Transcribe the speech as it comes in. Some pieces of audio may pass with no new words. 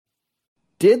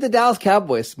Did the Dallas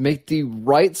Cowboys make the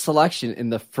right selection in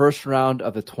the first round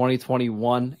of the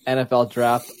 2021 NFL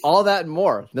Draft? All that and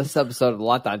more in this episode of the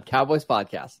Locked On Cowboys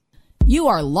podcast. You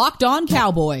are Locked On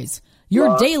Cowboys,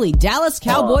 your daily Dallas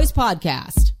Cowboys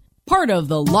podcast. Part of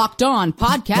the Locked On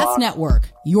Podcast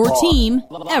Network, your team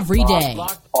every day.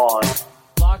 Locked on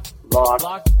Cowboys.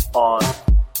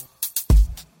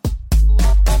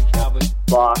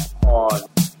 Locked on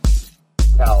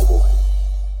Cowboys.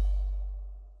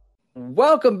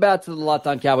 Welcome back to the Locked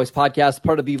On Cowboys podcast,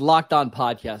 part of the Locked On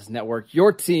Podcast Network,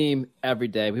 your team every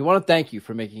day. We want to thank you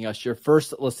for making us your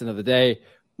first listen of the day.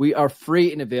 We are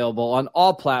free and available on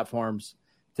all platforms.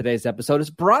 Today's episode is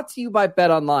brought to you by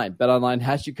BetOnline. BetOnline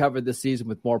has you covered this season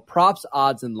with more props,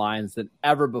 odds, and lines than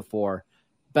ever before.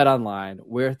 BetOnline,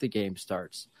 where the game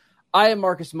starts. I am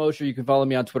Marcus Mosher. You can follow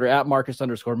me on Twitter at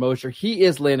Marcus_Mosher. He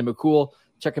is Landon McCool.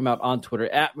 Check him out on Twitter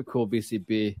at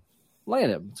McCoolBCB.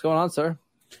 Landon, what's going on, sir?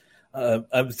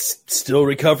 I'm still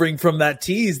recovering from that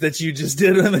tease that you just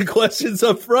did on the questions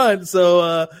up front.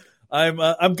 So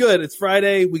I'm good. It's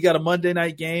Friday. We got a Monday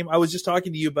night game. I was just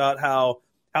talking to you about how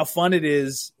fun it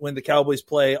is when the Cowboys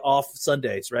play off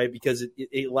Sundays, right? Because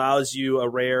it allows you a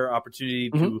rare opportunity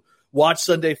to watch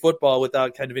Sunday football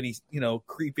without kind of any,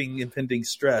 creeping, impending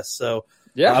stress. So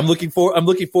yeah, I'm looking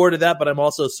forward to that, but I'm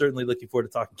also certainly looking forward to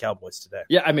talking Cowboys today.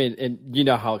 Yeah, I mean, and you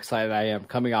know how excited I am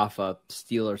coming off a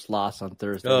Steelers loss on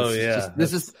Thursday. Oh,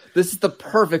 this is the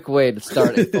perfect way to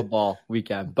start a football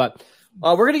weekend. But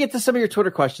we're going to get to some of your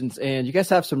Twitter questions, and you guys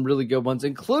have some really good ones,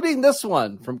 including this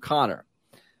one from Connor.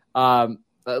 Let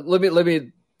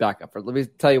me back up. Let me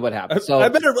tell you what happened. So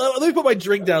let me put my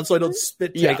drink down so I don't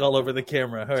spit take all over the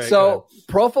camera. All right. So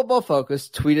Pro Football Focus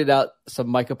tweeted out some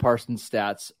Micah Parsons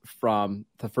stats from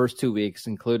the first 2 weeks,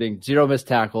 including 0 missed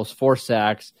tackles, 4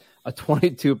 sacks, a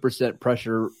 22%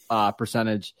 pressure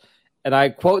percentage. And I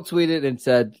quote tweeted and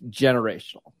said,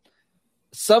 generational.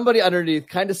 Somebody underneath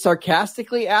kind of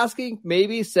sarcastically asking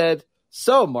maybe said,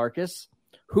 so Marcus,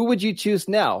 who would you choose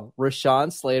now,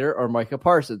 Rashawn Slater or Micah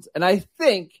Parsons? And I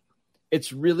think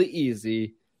it's really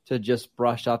easy to just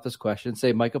brush off this question and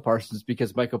say Micah Parsons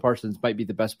because Micah Parsons might be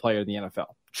the best player in the NFL.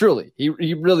 Truly,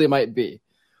 he really might be.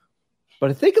 But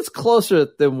I think it's closer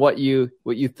than what you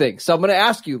think. So I'm going to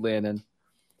ask you, Landon,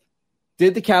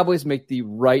 did the Cowboys make the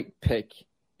right pick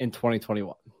in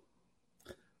 2021?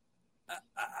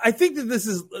 I think that this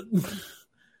is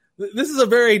a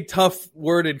very tough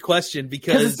worded question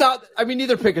because it's not. I mean,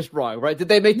 neither pick is wrong, right? Did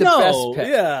they make the best pick?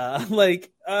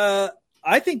 Yeah,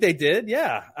 I think they did.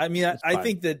 Yeah, I mean, I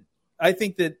think that I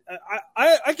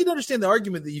can understand the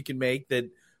argument that you can make that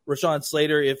Rashawn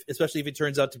Slater, especially if it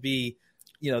turns out to be,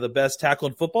 the best tackle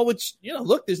in football. Which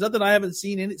look, there's nothing I haven't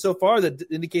seen in it so far that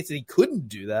indicates that he couldn't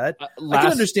do that. I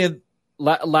can understand.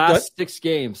 Last 6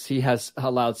 games, he has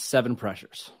allowed 7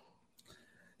 pressures.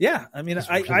 Yeah, I mean,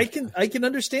 I can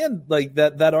understand like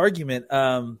that argument.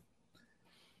 I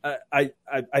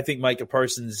think Micah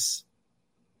Parsons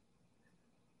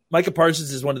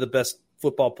is one of the best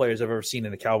football players I've ever seen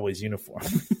in a Cowboys uniform.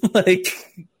 I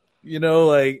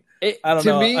don't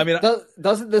know. Me, I mean,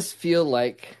 doesn't this feel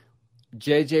like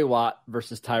J.J. Watt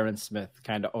versus Tyron Smith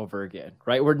kind of over again,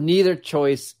 right? Where neither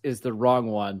choice is the wrong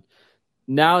one.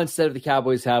 Now, instead of the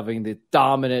Cowboys having the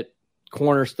dominant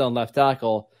cornerstone left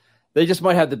tackle, they just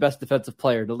might have the best defensive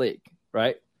player in the league,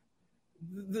 right?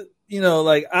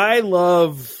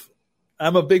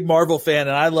 I'm a big Marvel fan,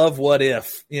 and I love What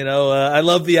If. I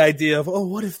love the idea of,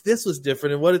 what if this was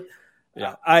different? And what if?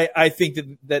 Yeah. I think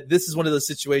that this is one of those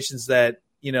situations that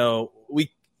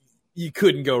you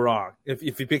couldn't go wrong.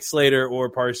 If you pick Slater or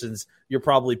Parsons, you're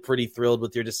probably pretty thrilled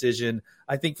with your decision.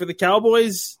 I think for the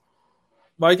Cowboys,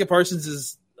 Micah Parsons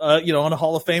is on a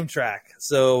Hall of Fame track,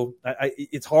 so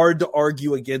it's hard to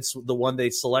argue against the one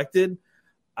they selected.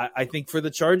 I think for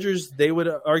the Chargers, they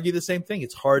would argue the same thing.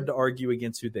 It's hard to argue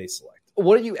against who they select.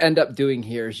 What you end up doing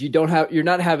here is you're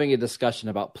not having a discussion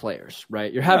about players,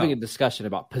 right? You're having a discussion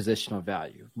about positional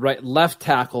value, right? Left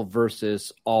tackle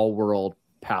versus all-world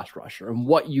pass rusher and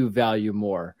what you value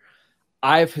more.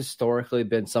 I've historically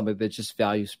been somebody that just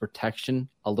values protection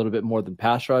a little bit more than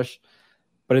pass rush.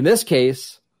 But in this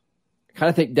case, I kind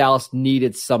of think Dallas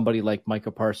needed somebody like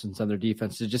Micah Parsons on their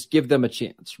defense to just give them a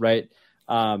chance, right?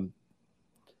 But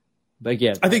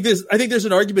again, I think there's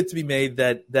an argument to be made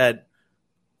that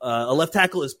a left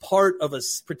tackle is part of a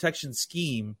protection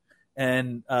scheme,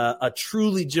 and a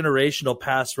truly generational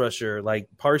pass rusher like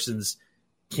Parsons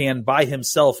can by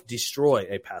himself destroy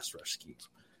a pass rush scheme.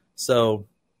 So,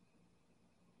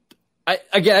 I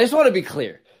just want to be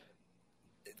clear.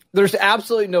 There's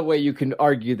absolutely no way you can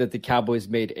argue that the Cowboys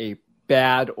made a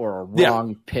bad or a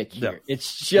wrong pick here. Yeah.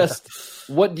 It's just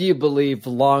what do you believe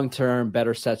long-term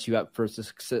better sets you up for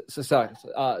success?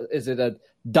 Is it a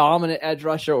dominant edge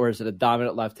rusher or is it a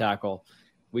dominant left tackle?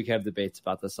 We can have debates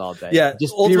about this all day. Yeah,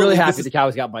 just be really happy the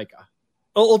Cowboys got Micah.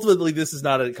 Ultimately, this is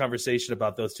not a conversation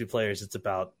about those two players. It's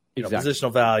about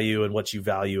positional value and what you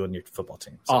value in your football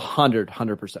team.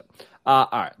 100%. All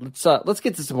right, let's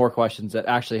get to some more questions that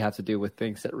actually have to do with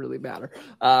things that really matter,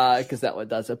 because that one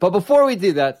does it. But before we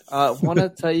do that, I want to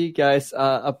tell you guys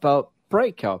about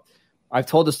Brightco. I've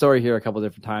told the story here a couple of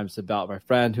different times about my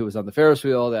friend who was on the Ferris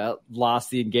wheel that lost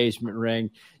the engagement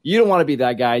ring. You don't want to be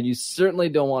that guy, and you certainly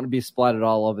don't want to be splattered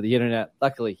all over the internet.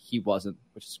 Luckily, he wasn't,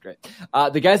 which is great.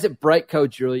 The guys at Brightco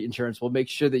Jewelry Insurance will make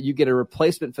sure that you get a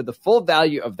replacement for the full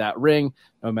value of that ring,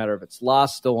 no matter if it's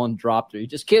lost, stolen, dropped, or you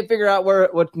just can't figure out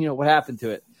what happened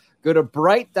to it. Go to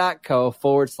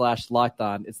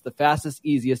bright.co/locked-on. It's the fastest,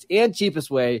 easiest, and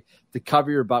cheapest way to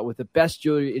cover your butt with the best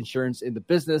jewelry insurance in the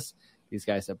business. These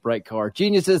guys at Brightco are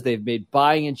geniuses. They've made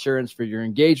buying insurance for your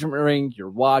engagement ring, your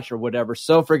watch, or whatever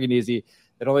so freaking easy.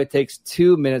 It only takes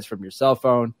 2 minutes from your cell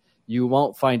phone. You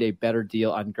won't find a better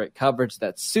deal on great coverage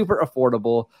that's super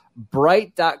affordable.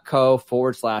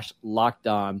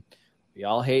 Bright.co/locked-on. We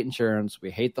all hate insurance.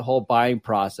 We hate the whole buying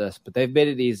process, but they've made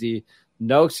it easy.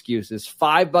 No excuses.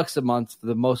 $5 a month for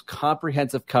the most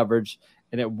comprehensive coverage,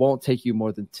 and it won't take you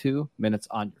more than 2 minutes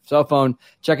on your cell phone.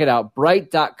 Check it out,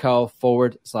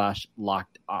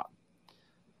 bright.co/locked-on.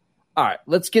 All right,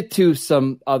 let's get to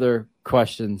some other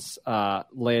questions,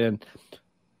 Landon.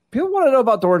 People want to know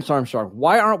about Dorance Armstrong.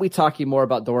 Why aren't we talking more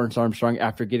about Dorance Armstrong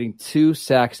after getting 2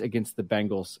 sacks against the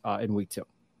Bengals in week 2?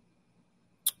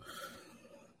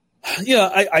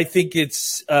 Yeah, I think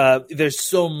it's there's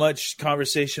so much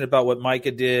conversation about what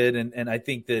Micah did, and I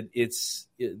think that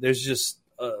there's just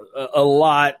a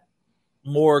lot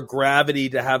more gravity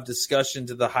to have discussion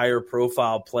to the higher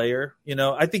profile player.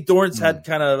 I think Dorance had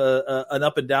kind of an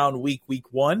up and down week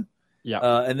 1. Yeah.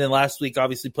 And then last week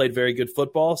obviously played very good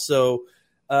football. So,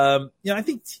 I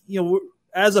think,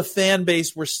 as a fan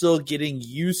base, we're still getting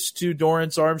used to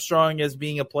Dorance Armstrong as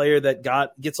being a player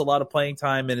that gets a lot of playing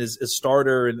time and is a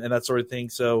starter and that sort of thing.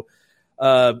 So,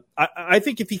 I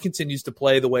think if he continues to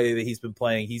play the way that he's been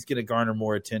playing, he's going to garner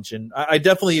more attention. I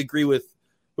definitely agree with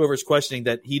whoever's questioning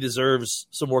that he deserves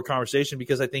some more conversation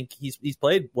because I think he's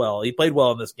played well. He played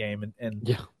well in this game,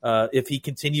 and if he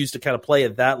continues to kind of play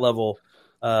at that level,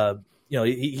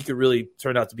 he could really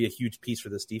turn out to be a huge piece for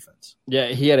this defense. Yeah,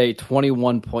 he had a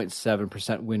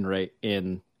 21.7% win rate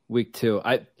in week 2.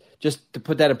 Just to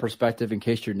put that in perspective, in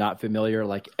case you're not familiar,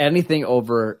 like anything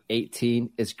over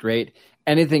 18 is great.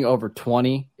 Anything over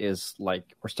 20 is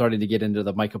like we're starting to get into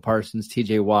the Micah Parsons,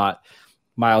 TJ Watt,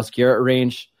 Myles Garrett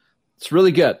range. It's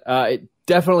really good. It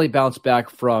definitely bounced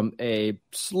back from a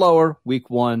slower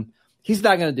week 1. He's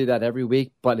not going to do that every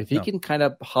week, but if he can kind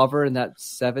of hover in that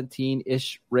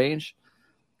 17-ish range,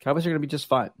 Cowboys are going to be just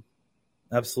fine.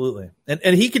 Absolutely.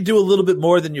 And he could do a little bit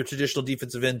more than your traditional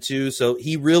defensive end too. So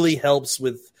he really helps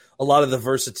with a lot of the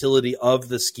versatility of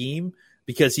the scheme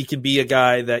because he can be a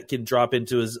guy that can drop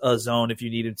into a zone if you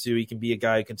need him to. He can be a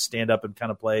guy who can stand up and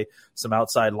kind of play some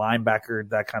outside linebacker,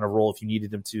 that kind of role if you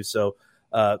needed him to. So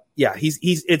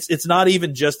it's not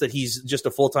even just that he's just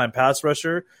a full-time pass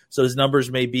rusher. So his numbers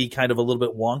may be kind of a little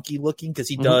bit wonky looking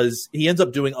because he ends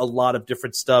up doing a lot of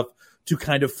different stuff to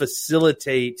kind of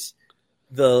facilitate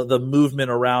the movement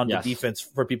around the defense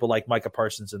for people like Micah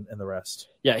Parsons and the rest.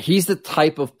 Yeah, he's the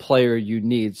type of player you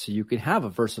need so you can have a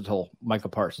versatile Micah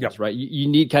Parsons, right? You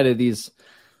need kind of these,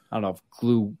 I don't know if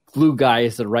glue guy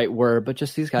is the right word, but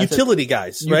just these guys. Utility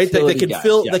guys, right?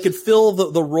 That can fill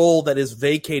the role that is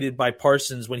vacated by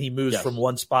Parsons when he moves from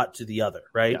one spot to the other,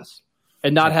 right? Yes.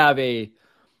 And not have a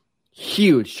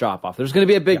huge drop off. There's going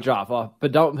to be a big drop off,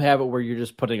 but don't have it where you're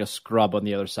just putting a scrub on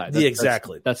the other side.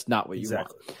 That's not what you want.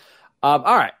 All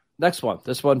right, next one.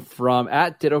 This one from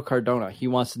 @Ditto He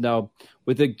wants to know,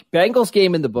 with the Bengals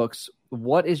game in the books,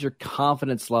 what is your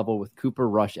confidence level with Cooper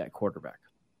Rush at quarterback?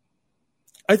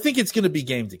 I think it's going to be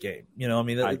game to game.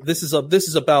 This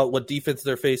is about what defense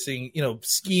they're facing.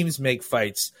 Schemes make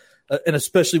fights, and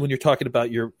especially when you're talking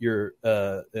about your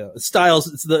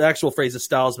styles. It's the actual phrase is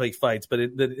styles make fights, but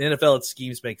in the NFL, it's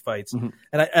schemes make fights. Mm-hmm.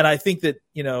 And I think that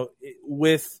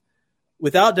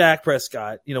without Dak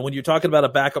Prescott, when you're talking about a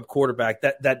backup quarterback,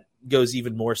 that goes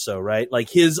even more so, right? Like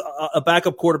a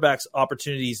backup quarterback's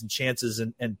opportunities and chances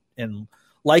and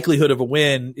likelihood of a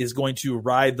win is going to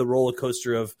ride the roller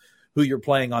coaster of who you're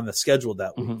playing on the schedule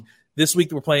that week. Mm-hmm. This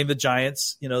week we're playing the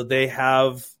Giants. They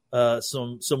have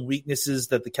some weaknesses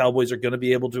that the Cowboys are going to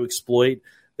be able to exploit.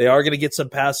 They are going to get some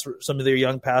of their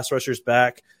young pass rushers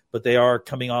back, but they are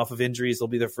coming off of injuries. They'll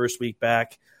be their first week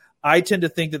back. I tend to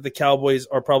think that the Cowboys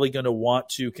are probably going to want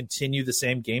to continue the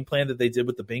same game plan that they did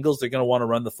with the Bengals. They're going to want to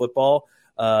run the football,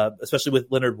 especially with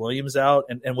Leonard Williams out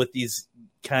and with these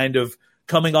kind of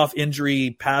coming off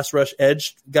injury pass rush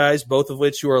edge guys, both of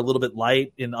which who are a little bit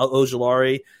light in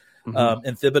Ojulari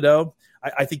and Thibodeau.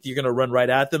 I think you're going to run right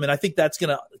at them, and I think that's going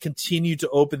to continue to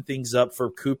open things up for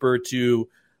Cooper to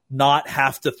not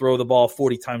have to throw the ball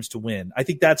 40 times to win. I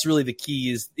think that's really the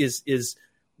key is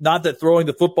not that throwing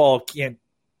the football can't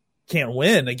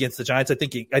win against the Giants. I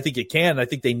think it can. I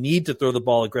think they need to throw the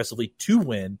ball aggressively to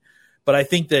win, but I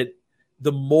think that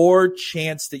the more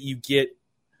chance that you get,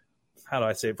 how do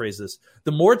I phrase this?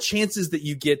 The more chances that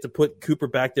you get to put Cooper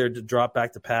back there to drop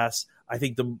back to pass, I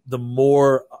think the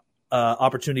more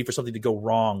opportunity for something to go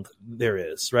wrong there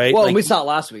is, right? Well, we saw it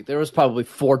last week. There was probably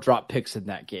 4 drop picks in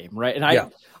that game, right?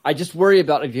 And I just worry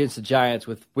about against the Giants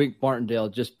with Wink Martindale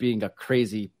just being a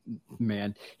crazy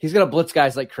man. He's going to blitz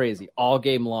guys like crazy all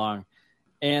game long,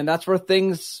 and that's where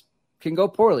things can go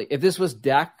poorly. If this was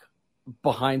Dak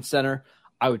behind center,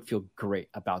 I would feel great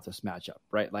about this matchup,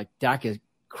 right? Like Dak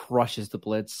crushes the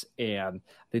blitz, and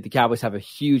I think the Cowboys have a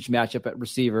huge matchup at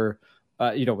receiver,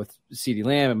 with CeeDee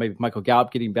Lamb and maybe Michael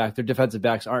Gallup getting back. Their defensive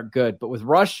backs aren't good, but with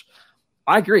Rush,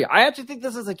 I agree. I actually think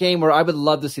this is a game where I would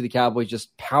love to see the Cowboys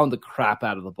just pound the crap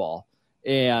out of the ball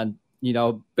and,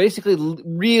 basically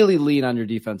really lean on your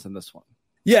defense in this one.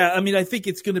 Yeah, I mean, I think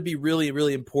it's going to be really,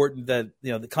 really important that,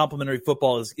 the complementary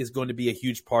football is going to be a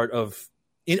huge part of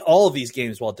in all of these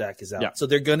games while Dak is out. Yeah. So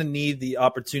they're going to need the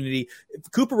opportunity.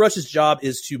 Cooper Rush's job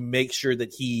is to make sure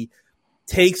that he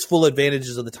takes full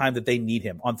advantages of the time that they need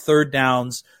him on third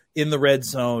downs in the red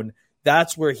zone.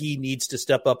 That's where he needs to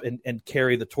step up and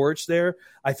carry the torch there.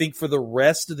 I think for the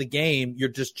rest of the game, you're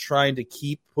just trying to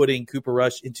keep putting Cooper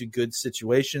Rush into good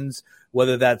situations,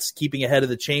 whether that's keeping ahead of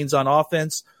the chains on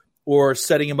offense or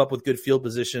setting him up with good field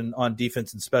position on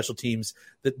defense and special teams.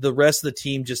 The rest of the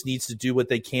team just needs to do what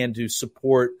they can to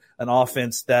support an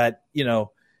offense that,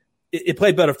 it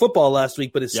played better football last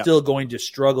week, but it's still going to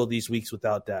struggle these weeks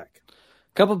without Dak.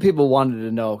 A couple of people wanted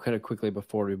to know kind of quickly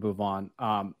before we move on.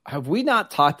 Have we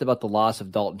not talked about the loss of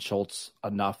Dalton Schultz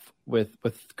enough with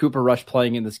Cooper Rush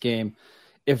playing in this game?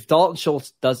 If Dalton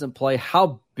Schultz doesn't play,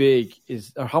 how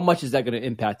much is that going to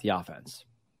impact the offense?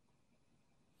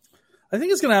 I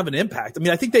think it's going to have an impact. I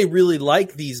mean, I think they really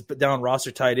like these down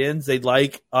roster tight ends. They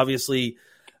like, obviously,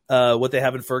 what they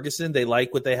have in Ferguson. They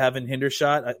like what they have in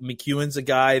Hendershot. McEwen's a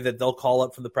guy that they'll call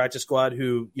up from the practice squad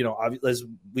who, as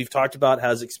we've talked about,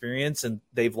 has experience and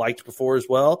they've liked before as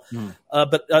well.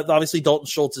 But obviously Dalton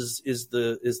Schultz is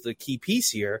the key piece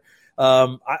here.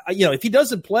 If he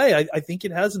doesn't play, I think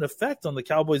it has an effect on the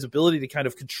Cowboys' ability to kind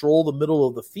of control the middle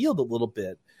of the field a little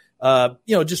bit,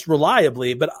 just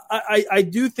reliably. But I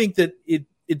do think that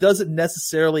it doesn't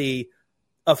necessarily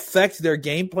affect their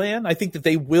game plan. I think that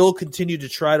they will continue to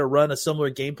try to run a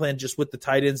similar game plan just with the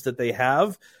tight ends that they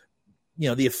have.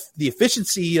 The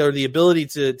efficiency or the ability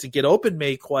to get open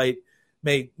may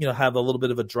have a little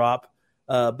bit of a drop.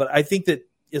 But I think that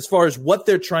as far as what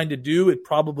they're trying to do, it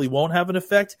probably won't have an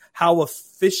effect. How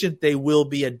efficient they will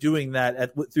be at doing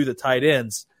that through the tight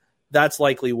ends, that's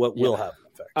likely what will have an effect.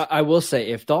 I will say,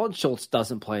 if Dalton Schultz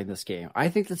doesn't play in this game, I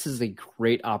think this is a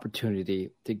great opportunity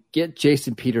to get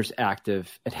Jason Peters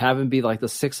active and have him be like the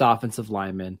 6th offensive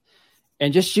lineman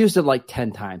and just use him like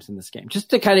 10 times in this game,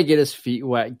 just to kind of get his feet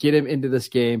wet, get him into this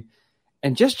game,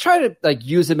 and just try to like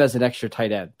use him as an extra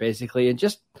tight end, basically, and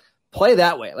just play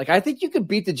that way. Like, I think you could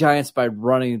beat the Giants by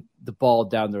running the ball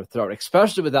down their throat,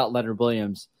 especially without Leonard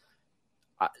Williams.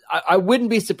 I wouldn't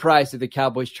be surprised if the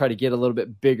Cowboys try to get a little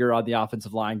bit bigger on the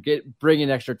offensive line, bring an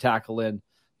extra tackle in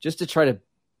just to try to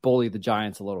bully the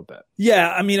Giants a little bit. Yeah,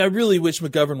 I mean, I really wish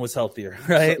McGovern was healthier,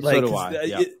 right? So do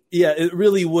I. It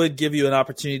really would give you an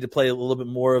opportunity to play a little bit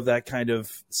more of that kind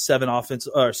of 6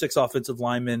 offensive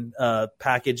lineman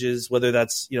packages, whether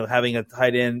that's having a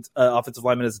tight end offensive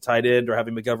lineman as a tight end or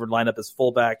having McGovern line up as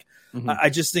fullback. Mm-hmm. I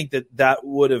just think that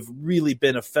would have really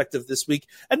been effective this week,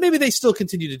 and maybe they still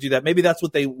continue to do that. Maybe that's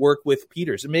what they work with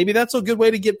Peters, and maybe that's a good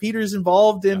way to get Peters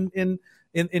involved in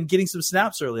getting some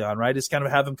snaps early on, right? Is kind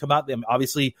of have him come out.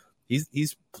 Obviously,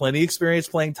 he's plenty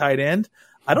experienced playing tight end.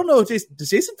 I don't know if does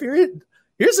Jason Peters.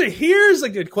 Here's a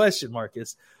good question,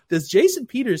 Marcus. Does Jason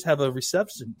Peters have a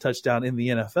reception touchdown in the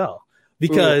NFL?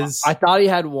 Because I thought he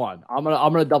had one. I'm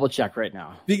gonna double check right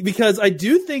now. Because I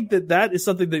do think that is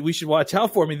something that we should watch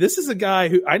out for. I mean, this is a guy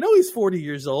who I know he's 40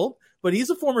 years old, but he's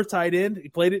a former tight end. He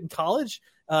played it in college.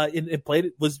 and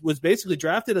played was basically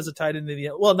drafted as a tight end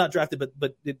not drafted,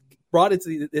 but it brought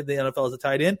into the NFL as a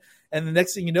tight end. And the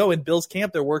next thing you know, in Bill's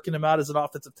camp, they're working him out as an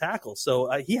offensive tackle. So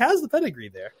he has the pedigree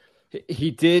there.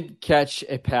 He did catch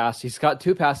a pass. He's got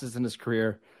 2 passes in his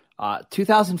career.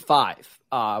 2005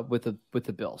 with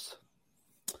the Bills.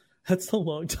 That's a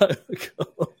long time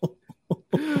ago.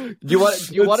 Do you want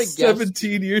to guess?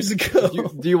 17 years ago.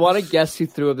 Do you want to guess who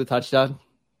threw up the touchdown?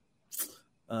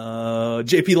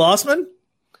 J.P. Lossman.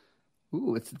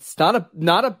 Ooh, it's not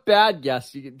a bad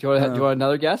guess. Do you want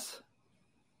another guess?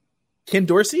 Ken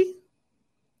Dorsey.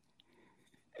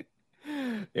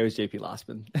 It was J.P.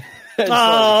 Lossman.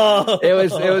 Oh! It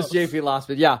was J.P.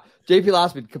 Lossman. Yeah, J.P.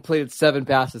 Lossman completed 7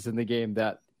 passes in the game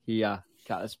that he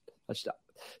got his touchdown.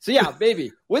 So yeah,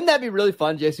 maybe. Wouldn't that be really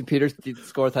fun, Jason Peters to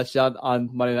score a touchdown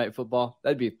on Monday Night Football?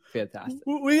 That'd be fantastic.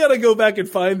 We got to go back and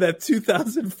find that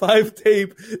 2005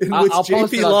 tape in which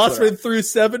J.P. Lossman threw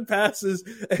 7 passes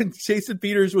and Jason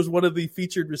Peters was one of the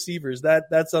featured receivers.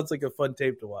 That sounds like a fun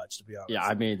tape to watch, to be honest. Yeah,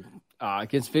 I mean,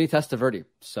 against Vinny Testaverde.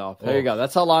 So there you go.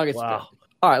 That's how long it's been. Wow.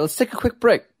 All right, let's take a quick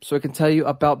break so I can tell you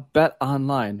about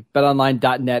BetOnline.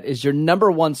 BetOnline.net is your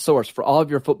 #1 source for all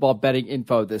of your football betting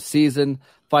info this season.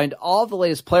 Find all the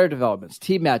latest player developments,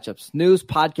 team matchups, news,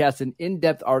 podcasts, and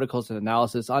in-depth articles and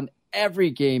analysis on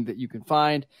every game that you can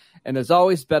find. And as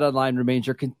always, BetOnline remains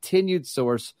your continued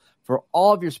source for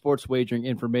all of your sports wagering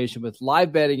information with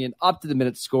live betting and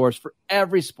up-to-the-minute scores for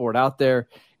every sport out there.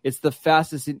 It's the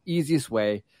fastest and easiest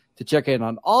way to check in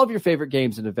on all of your favorite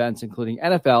games and events, including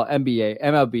NFL, NBA,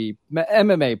 MLB,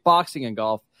 MMA, boxing, and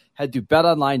golf. Head to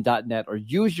betonline.net or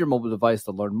use your mobile device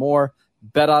to learn more.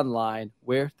 BetOnline,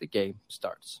 where the game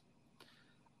starts.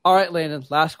 All right, Landon,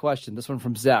 last question. This one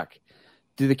from Zach.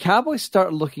 Do the Cowboys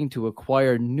start looking to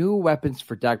acquire new weapons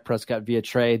for Dak Prescott via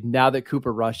trade now that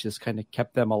Cooper Rush has kind of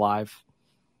kept them alive?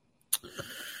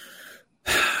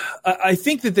 I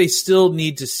think that they still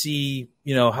need to see,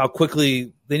 how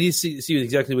quickly they need to see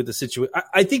exactly what the situation.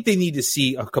 I think they need to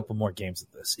see a couple more games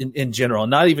of this in general,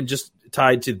 not even just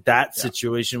tied to that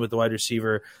situation with the wide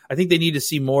receiver. I think they need to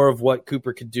see more of what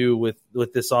Cooper could do with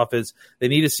this offense. They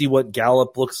need to see what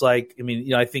Gallup looks like. I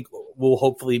mean, I think we'll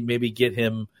hopefully maybe get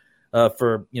him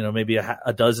for maybe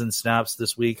a dozen snaps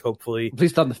this week, hopefully. At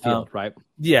least on the field, right?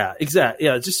 Yeah, exactly.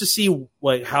 Yeah, just to see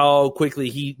how quickly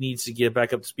he needs to get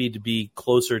back up to speed to be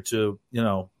closer to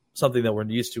something that we're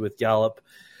used to with Gallup.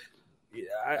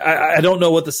 I don't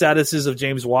know what the status is of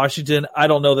James Washington. I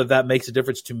don't know that makes a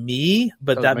difference to me,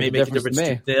 but that may make a difference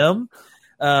to them.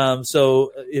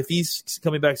 So if he's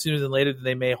coming back sooner than later, then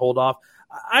they may hold off.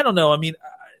 I don't know. I mean,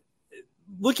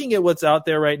 looking at what's out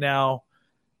there right now,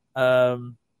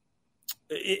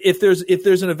 if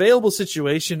there's an available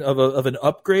situation of an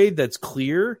upgrade that's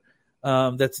clear,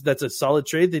 that's a solid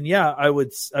trade, then yeah, I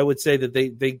would say that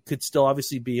they could still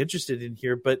obviously be interested in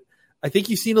here. But I think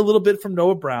you've seen a little bit from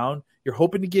Noah Brown. You're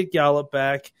hoping to get Gallup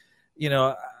back.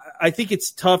 I think it's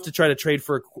tough to try to trade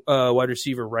for a wide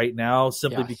receiver right now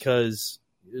simply because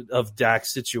of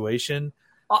Dak's situation.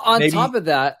 On top of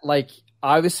that,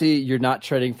 obviously you're not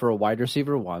trading for a wide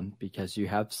receiver 1 because you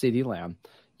have CeeDee Lamb.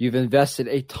 You've invested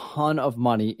a ton of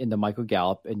money into Michael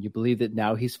Gallup, and you believe that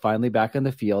now he's finally back on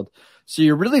the field. So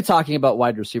you're really talking about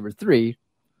wide receiver 3.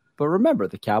 But remember,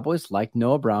 the Cowboys like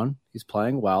Noah Brown. He's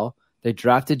playing well. They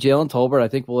drafted Jalen Tolbert. I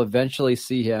think we'll eventually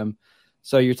see him.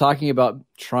 So you're talking about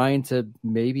trying to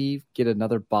maybe get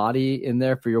another body in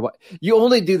there for your – you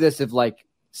only do this if,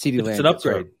 CeeDee Lamb it's an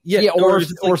upgrade. Yeah,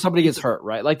 or somebody gets hurt,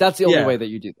 right? That's the only way that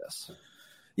you do this.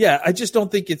 Yeah, I just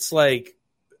don't think it's,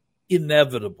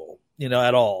 inevitable.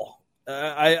 At all.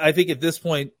 I think at this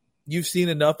point, you've seen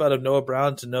enough out of Noah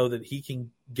Brown to know that he can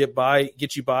get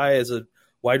you by as a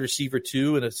wide receiver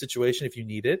 2 in a situation if you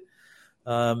need it.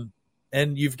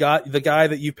 And you've got the guy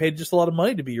that you paid just a lot of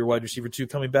money to be your wide receiver 2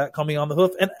 coming on the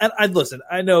hoof. And listen,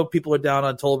 I know people are down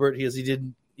on Tolbert because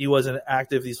he wasn't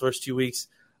active these first 2 weeks.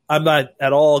 I'm not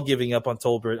at all giving up on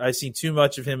Tolbert. I've seen too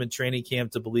much of him in training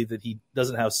camp to believe that he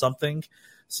doesn't have something.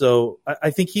 So I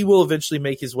think he will eventually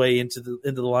make his way into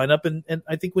the lineup, and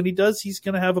I think when he does, he's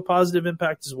going to have a positive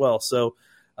impact as well. So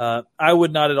I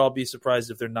would not at all be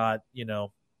surprised if they're not,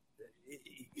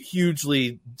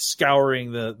 hugely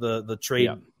scouring the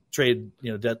trade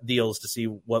deals to see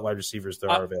what wide receivers there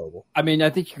are available. I mean, I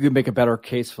think you could make a better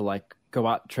case for go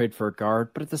out and trade for a guard,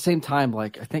 but at the same time, I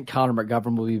think Connor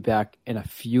McGovern will be back in a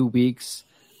few weeks.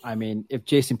 I mean, if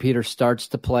Jason Peters starts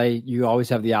to play, you always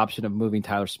have the option of moving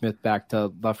Tyler Smith back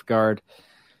to left guard.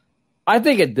 I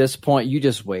think at this point, you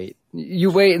just wait.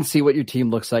 You wait and see what your team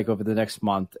looks like over the next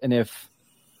month. And if,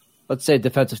 let's say,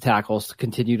 defensive tackles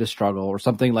continue to struggle or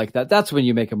something like that, that's when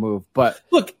you make a move. But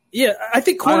look, yeah, I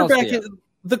think quarterback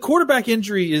the quarterback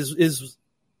injury is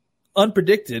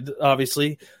unpredicted,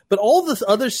 obviously, but all this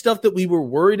other stuff that we were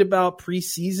worried about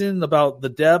preseason, about the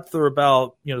depth or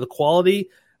about, the quality,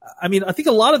 I mean, I think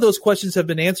a lot of those questions have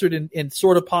been answered in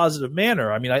sort of positive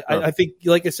manner. I mean, I think,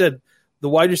 like I said, the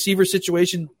wide receiver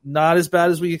situation, not as bad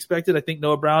as we expected. I think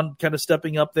Noah Brown kind of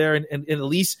stepping up there and at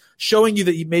least showing you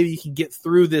that maybe you can get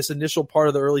through this initial part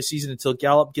of the early season until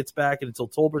Gallup gets back and until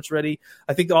Tolbert's ready.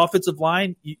 I think the offensive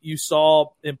line, you saw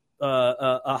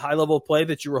a high level of play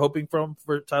that you were hoping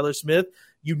for Tyler Smith.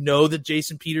 You know that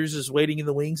Jason Peters is waiting in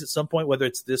the wings at some point, whether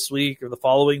it's this week or the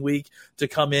following week, to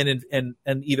come in and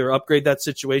either upgrade that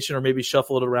situation or maybe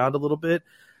shuffle it around a little bit.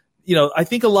 I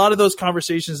think a lot of those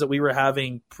conversations that we were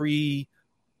having in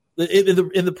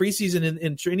the preseason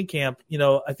in training camp,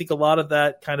 I think a lot of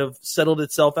that kind of settled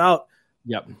itself out.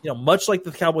 Yep. Much like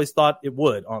the Cowboys thought it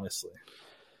would, honestly.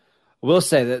 I will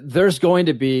say that there's going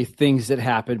to be things that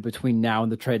happen between now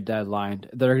and the trade deadline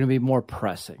that are going to be more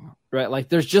pressing, right? Like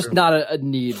there's just not a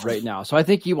need right now. So I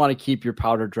think you want to keep your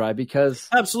powder dry because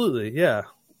absolutely. Yeah.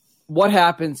 What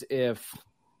happens if,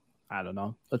 I don't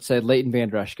know, let's say Leighton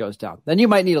Vander Esch goes down, then you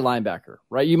might need a linebacker,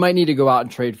 right? You might need to go out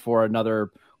and trade for another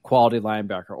quality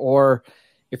linebacker. Or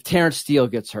if Terrence Steele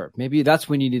gets hurt, maybe that's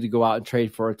when you need to go out and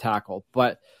trade for a tackle.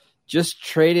 But just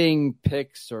trading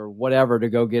picks or whatever to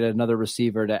go get another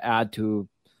receiver to add to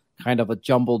kind of a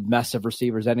jumbled mess of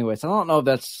receivers anyways, I don't know if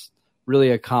that's really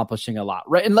accomplishing a lot,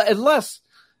 right? Unless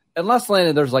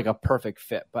Landon, there's like a perfect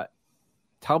fit, but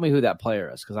tell me who that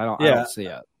player is because I don't see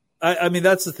it. I mean,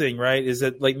 that's the thing, right? Is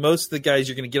that like most of the guys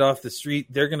you're going to get off the street,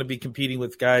 they're going to be competing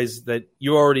with guys that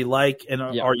you already like and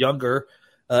are younger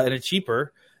and are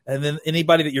cheaper. And then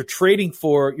anybody that you're trading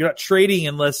for, you're not trading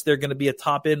unless they're going to be a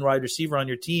top end wide receiver on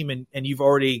your team. And you've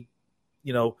already,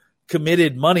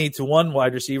 committed money to one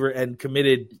wide receiver and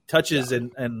committed touches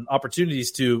and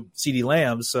opportunities to CeeDee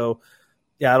Lamb. So,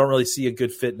 I don't really see a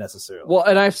good fit necessarily. Well,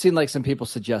 and I've seen like some people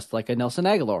suggest like a Nelson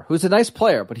Aguilar, who's a nice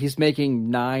player, but he's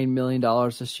making $9 million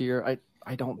this year.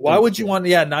 I don't. Why would you want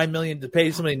 $9 million to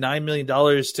pay somebody $9 million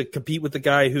to compete with the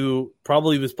guy who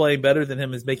probably was playing better than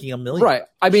him is making $1 million? Right.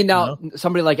 I mean, now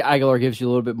somebody like Aguilar gives you a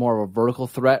little bit more of a vertical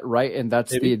threat, right? And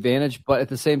that's the advantage. But at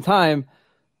the same time,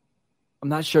 I'm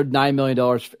not sure $9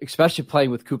 million, especially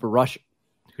playing with Cooper Rush,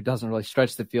 who doesn't really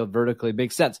stretch the field vertically,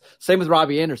 makes sense. Same with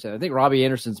Robbie Anderson. I think Robbie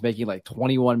Anderson's making like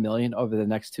 $21 million over the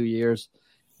next 2 years.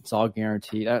 It's all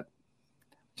guaranteed. I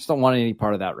just don't want any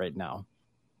part of that right now.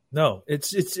 No, I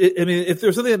mean, if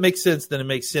there's something that makes sense, then it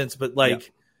makes sense. But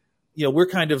we're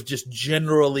kind of just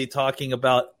generally talking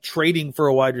about trading for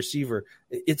a wide receiver.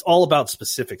 It's all about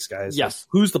specifics, guys. Yes.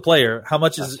 Like, who's the player? How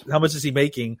much is he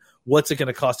making? What's it going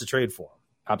to cost to trade for him?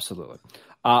 Absolutely.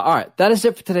 All right. That is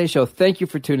it for today's show. Thank you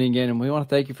for tuning in. And we want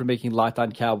to thank you for making Locked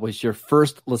On Cowboys your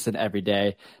first listen every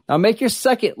day. Now make your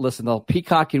second listen to the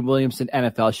Peacock and Williamson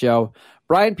NFL show.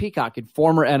 Brian Peacock and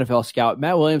former NFL scout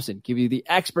Matt Williamson give you the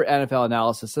expert NFL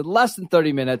analysis in less than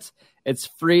 30 minutes. It's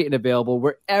free and available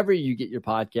wherever you get your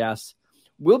podcasts.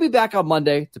 We'll be back on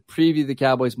Monday to preview the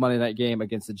Cowboys Monday night game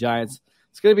against the Giants.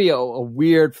 It's going to be a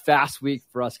weird, fast week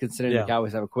for us considering the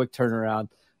Cowboys have a quick turnaround.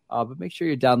 But make sure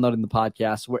you're downloading the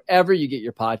podcast wherever you get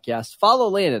your podcasts. Follow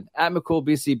Landon at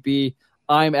McCoolBCB.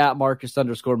 I'm at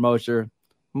Marcus_Mosher. And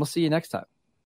we'll see you next time.